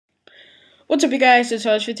What's up, you guys? It's for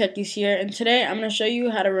Techies here, and today I'm going to show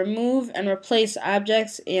you how to remove and replace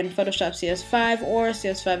objects in Photoshop CS5 or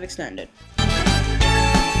CS5 Extended.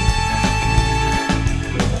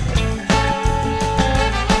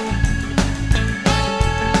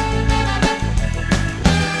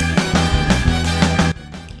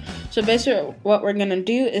 So basically what we're going to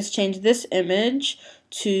do is change this image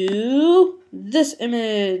to this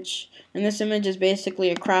image. And this image is basically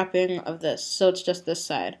a cropping of this, so it's just this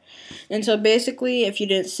side. And so basically, if you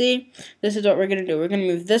didn't see, this is what we're going to do. We're going to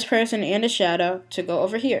move this person and a shadow to go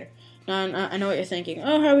over here. Now, I know what you're thinking.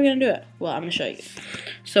 Oh, how are we going to do it? Well, I'm going to show you.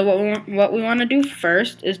 So what we want to do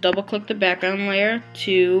first is double-click the background layer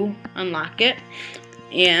to unlock it.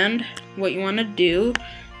 And what you want to do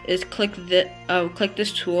is click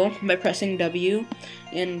this tool by pressing W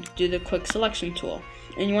and do the quick selection tool.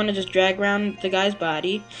 And you want to just drag around the guy's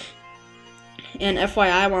body. And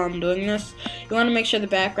FYI, while I'm doing this, you want to make sure the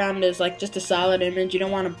background is like just a solid image. You don't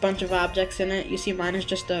want a bunch of objects in it. You see mine is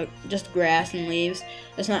just grass and leaves.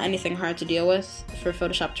 It's not anything hard to deal with for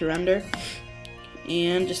Photoshop to render.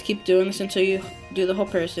 And just keep doing this until you do the whole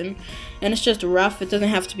person. And it's just rough. It doesn't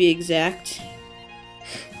have to be exact.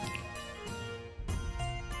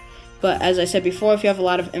 But as I said before, if you have a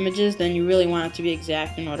lot of images, then you really want it to be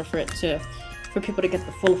exact in order for people to get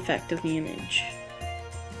the full effect of the image.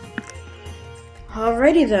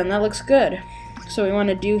 Alrighty then, that looks good. So what we want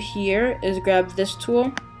to do here is grab this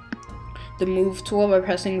tool, the move tool, by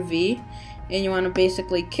pressing V, and you want to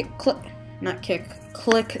basically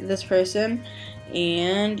click this person,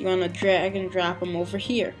 and you want to drag and drop them over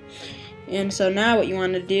here. And so now what you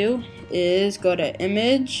want to do is go to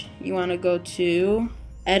Image, you want to go to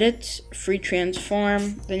Edit, Free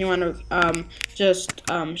Transform, then you want to just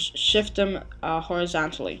shift them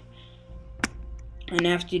horizontally. And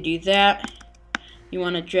after you do that, you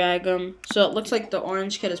want to drag them so it looks like the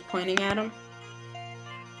orange kid is pointing at him.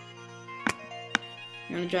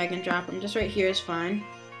 You want to drag and drop them. Just right here is fine.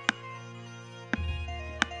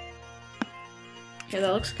 Okay,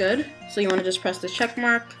 that looks good. So you want to just press the check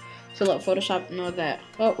mark to let Photoshop know that,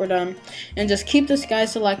 oh, we're done. And just keep this guy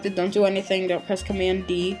selected. Don't do anything. Don't press Command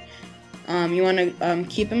D. You want to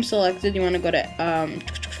keep him selected. You want to go to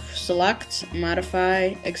Select,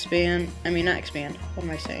 Modify, Expand. Not expand. What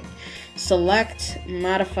am I saying? Select,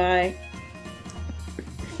 Modify,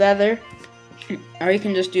 Feather, or you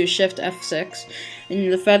can just do Shift F6.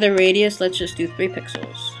 And the feather radius, let's just do 3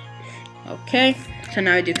 pixels. Okay, so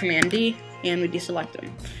now I do Command D, and we deselect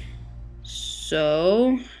them.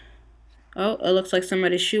 So, oh, it looks like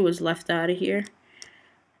somebody's shoe was left out of here.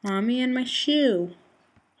 Aw, me and my shoe.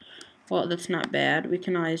 Well, that's not bad. We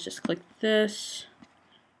can always just click this.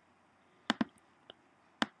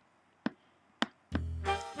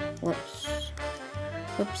 Whoops.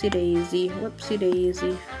 Whoopsie daisy. Whoopsie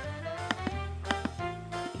daisy.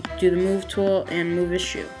 Do the move tool and move his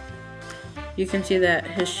shoe. You can see that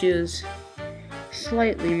his shoe is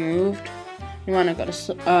slightly moved. You want to go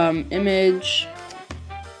to Image.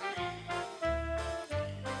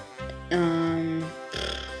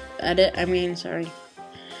 Edit.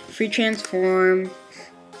 Free Transform.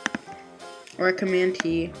 Or Command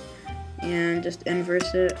T. And just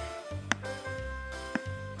inverse it.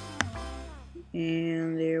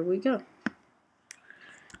 And there we go.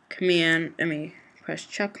 Press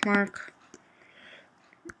check mark.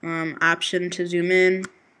 Option to zoom in.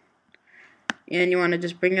 And you want to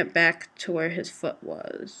just bring it back to where his foot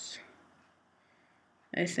was.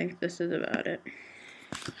 I think this is about it.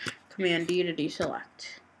 Command D to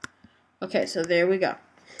deselect. Okay, so there we go.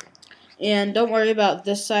 And don't worry about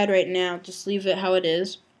this side right now. Just leave it how it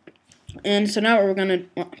is. And so now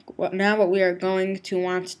what we are going to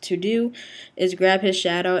want to do is grab his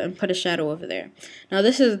shadow and put a shadow over there. Now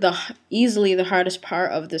this is easily the hardest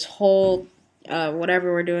part of this whole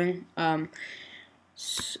whatever we're doing,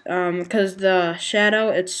 because the shadow,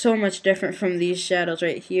 it's so much different from these shadows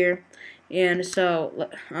right here, and so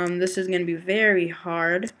this is going to be very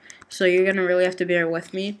hard. So you're going to really have to bear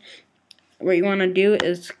with me. What you want to do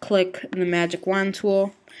is click the magic wand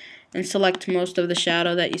tool and select most of the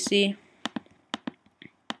shadow that you see.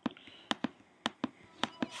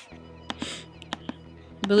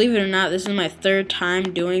 Believe it or not, this is my 3rd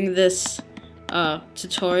time doing this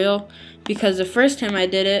tutorial, because the first time I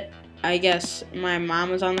did it, I guess my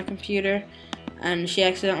mom was on the computer and she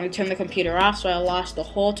accidentally turned the computer off, so I lost the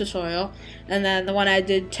whole tutorial. And then the one I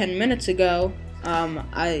did 10 minutes ago,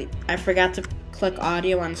 I forgot to click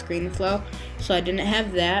audio on screen flow, so I didn't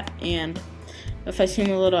have that. And if I seem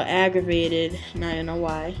a little aggravated, now you know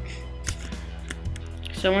why.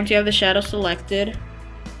 So once you have the shadow selected,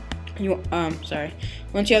 you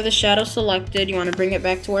Once you have the shadow selected, you want to bring it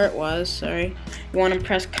back to where it was. Sorry. You want to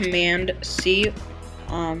press Command C.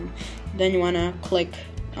 Then you want to click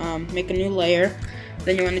make a new layer.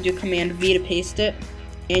 Then you want to do Command V to paste it.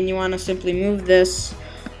 And you want to simply move this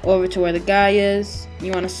over to where the guy is.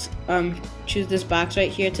 You want to choose this box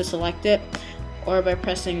right here to select it, or by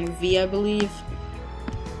pressing V, I believe,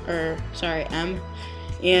 or sorry, M.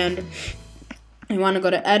 And you want to go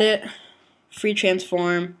to Edit, Free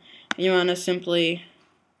Transform, and you want to simply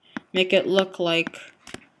make it look like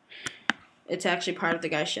it's actually part of the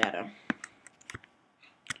guy's shadow.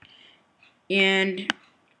 And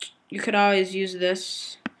you could always use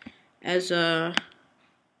this as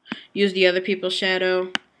use the other people's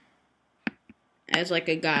shadow as like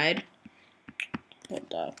a guide.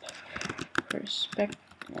 Hold up.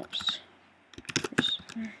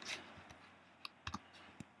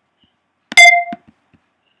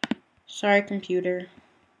 Sorry, computer.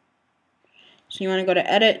 So you want to go to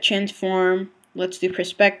Edit, Transform. Let's do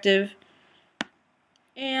Perspective.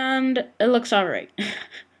 And it looks alright.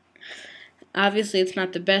 Obviously, it's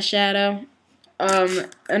not the best shadow.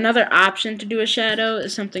 Another option to do a shadow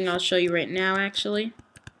is something I'll show you right now, actually.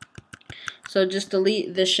 So just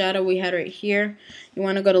delete this shadow we had right here. You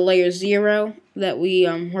want to go to Layer 0 that we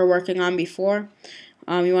were working on before.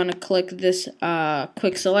 You want to click this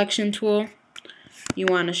Quick Selection tool. You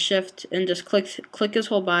want to shift and just click his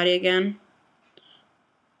whole body again.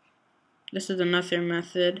 This is another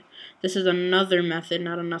method. This is another method,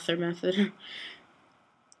 not another method.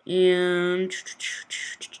 And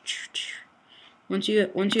once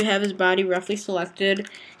you have his body roughly selected,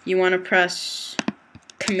 you want to press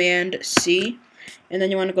Command C, and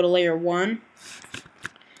then you want to go to Layer 1.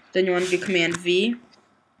 Then you want to do Command V,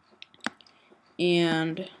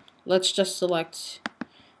 and let's just select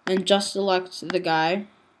the guy.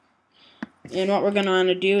 And what we're gonna want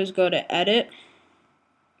to do is go to Edit,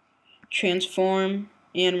 Transform,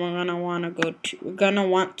 and we're gonna want to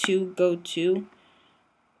go to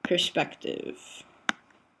Perspective.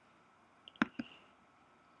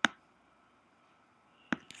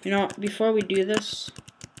 You know, before we do this,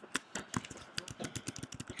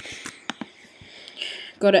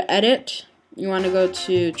 go to Edit, you want to go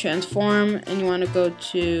to Transform, and you want to go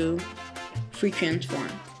to Free Transform.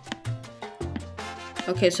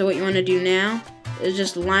 Okay, so what you want to do now is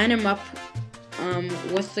just line him up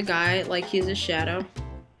with the guy like he's a shadow,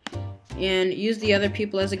 and use the other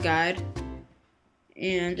people as a guide,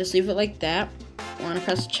 and just leave it like that. You want to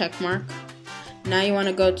press check mark. Now you want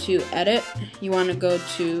to go to Edit, you want to go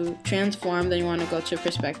to Transform, then you want to go to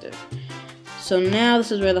Perspective. So now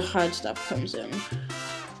this is where the hard stuff comes in.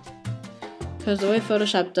 Because the way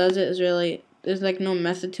Photoshop does it is really, there's like no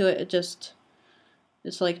method to it,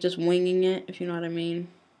 it's like just winging it, if you know what I mean.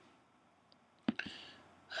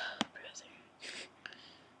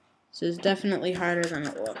 This is definitely harder than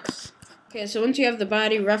it looks. Okay, so once you have the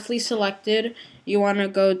body roughly selected, you want to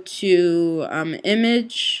go to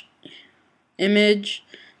Image,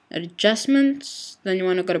 Adjustments, then you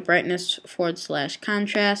want to go to Brightness /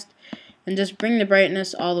 Contrast, and just bring the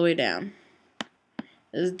brightness all the way down.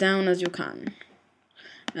 As down as you can.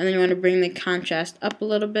 And then you want to bring the contrast up a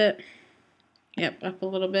little bit. Yep, up a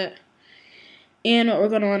little bit. And what we're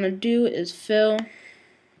going to want to do is sorry.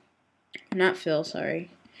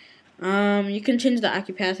 You can change the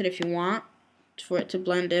opacity if you want for it to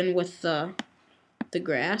blend in with the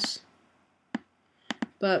grass.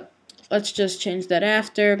 But let's just change that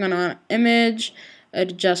after. We're going to want Image,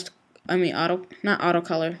 auto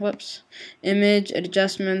color. Whoops. Image,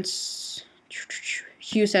 Adjustments,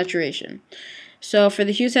 Hue Saturation. So for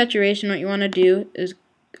the hue saturation, what you want to do is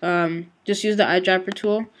just use the eyedropper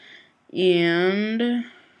tool, and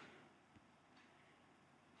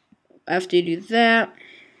after you do that,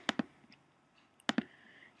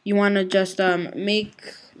 you want to just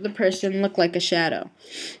make the person look like a shadow.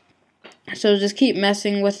 So just keep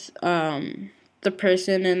messing with the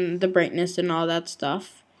person and the brightness and all that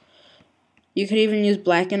stuff. You could even use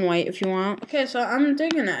black and white if you want. Okay, so I'm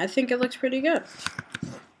digging it. I think it looks pretty good.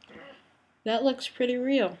 That looks pretty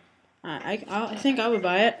real. I think I would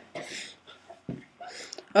buy it.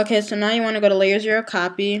 Okay, so now you want to go to Layer 0,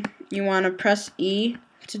 Copy. You want to press E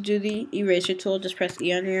to do the eraser tool. Just press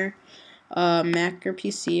E on your Mac or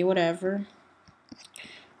PC, whatever.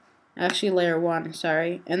 Actually, Layer 1,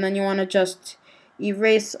 sorry. And then you want to just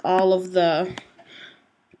erase all of the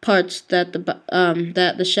parts that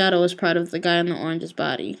the shadow is part of the guy in the orange's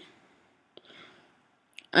body.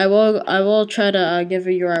 I will try to give a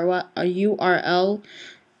URL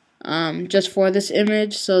just for this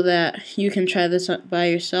image so that you can try this by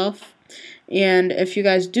yourself. And if you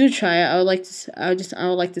guys do try it, I would like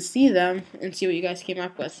to see them and see what you guys came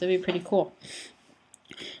up with. That'd be pretty cool.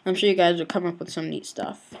 I'm sure you guys will come up with some neat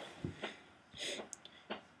stuff.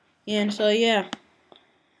 And so yeah,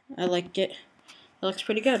 I like it. It looks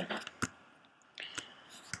pretty good.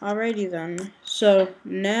 Alrighty then. So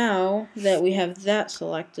now that we have that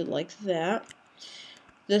selected like that,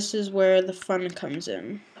 this is where the fun comes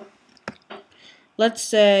in. Let's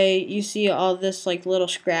say you see all this like little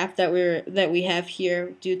scrap that we have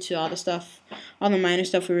here due to all the stuff, all the minor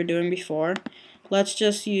stuff we were doing before. Let's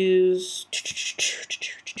just use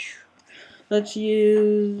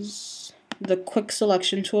the quick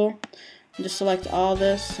selection tool. Just select all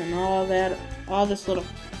this and all that, all this little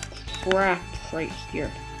crap right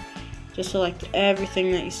here. Just select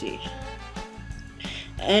everything that you see.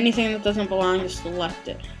 Anything that doesn't belong, just select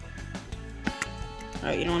it.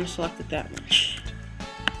 Alright, you don't want to select it that much.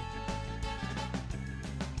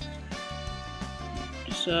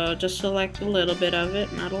 So just select a little bit of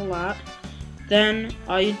it, not a lot. Then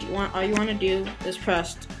all you want to do is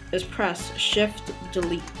press Shift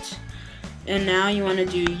Delete. And now you want to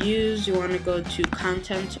do use. You want to go to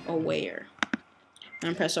Content Aware.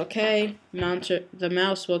 And press OK. The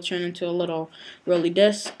mouse will turn into a little rolly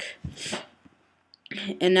disc.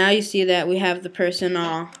 And now you see that we have the person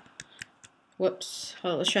all. Whoops.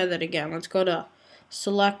 Oh, let's try that again. Let's go to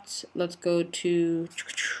Select. Let's go to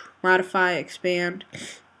Modify, Expand.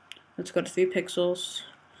 Let's go to 3 pixels.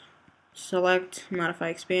 Select, Modify,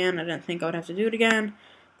 Expand. I didn't think I would have to do it again.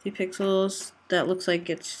 3 pixels. That looks like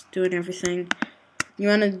it's doing everything. You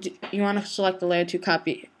want to select the layer 2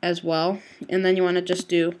 copy as well, and then you want to just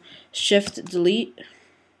do Shift Delete.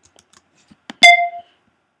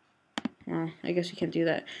 Well, I guess you can't do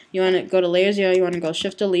that. You want to go to layer 0. You want to go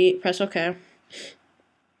Shift Delete. Press OK.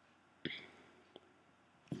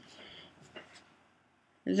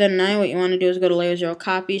 Then now what you want to do is go to layer 0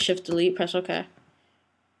 copy. Shift Delete. Press OK.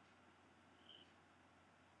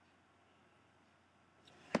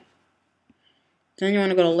 Then you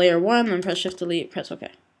want to go to layer 1, then press Shift Delete, press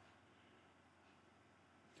OK.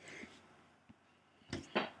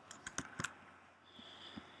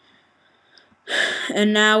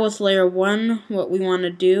 And now with layer 1, what we want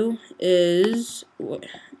to do is,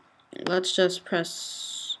 let's just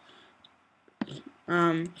press,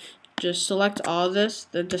 just select all of this,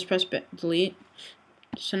 then just press Delete.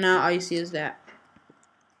 So now all you see is that.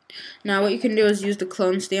 Now what you can do is use the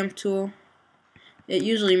clone stamp tool. It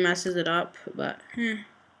usually messes it up, but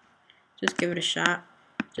just give it a shot.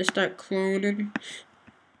 Just start cloning.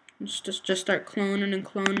 Just start cloning and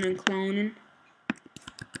cloning and cloning.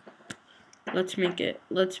 Let's make it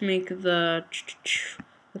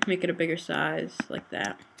a bigger size like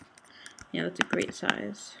that. Yeah, that's a great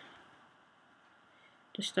size.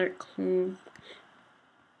 Just start clone.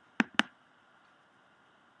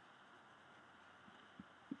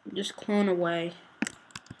 Just clone away.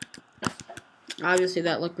 Obviously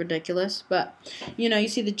that looked ridiculous, but you know, you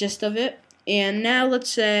see the gist of it. And now let's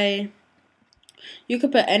say you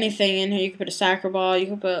could put anything in here. You could put a soccer ball, you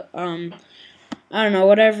could put I don't know,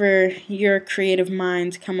 whatever your creative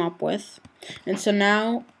minds come up with. And so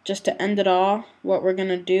now, just to end it all, what we're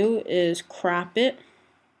gonna do is crop it.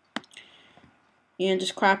 And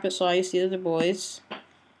just crop it so all you see are the boys.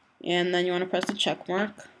 And then you want to press the check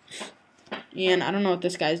mark. And I don't know what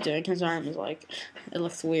this guy's doing. His arm is like, it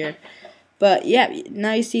looks weird. But yeah,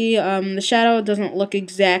 now you see the shadow doesn't look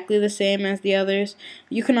exactly the same as the others.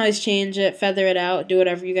 You can always change it, feather it out, do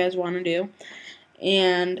whatever you guys want to do.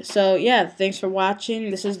 And so yeah, thanks for watching.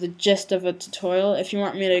 This is the gist of a tutorial. If you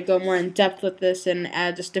want me to go more in depth with this and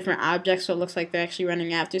add just different objects so it looks like they're actually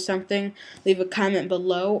running after something, leave a comment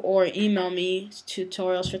below or email me.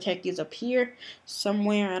 Tutorials for Techies up here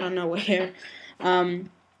somewhere, I don't know where.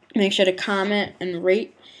 Make sure to comment and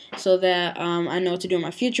rate so that I know what to do in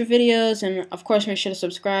my future videos. And of course make sure to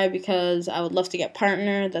subscribe because I would love to get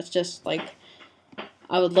partner. That's just like,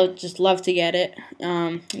 I would love to get it.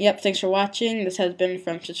 Yep, thanks for watching. This has been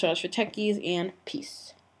from Tutorials for Techies, and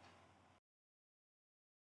peace.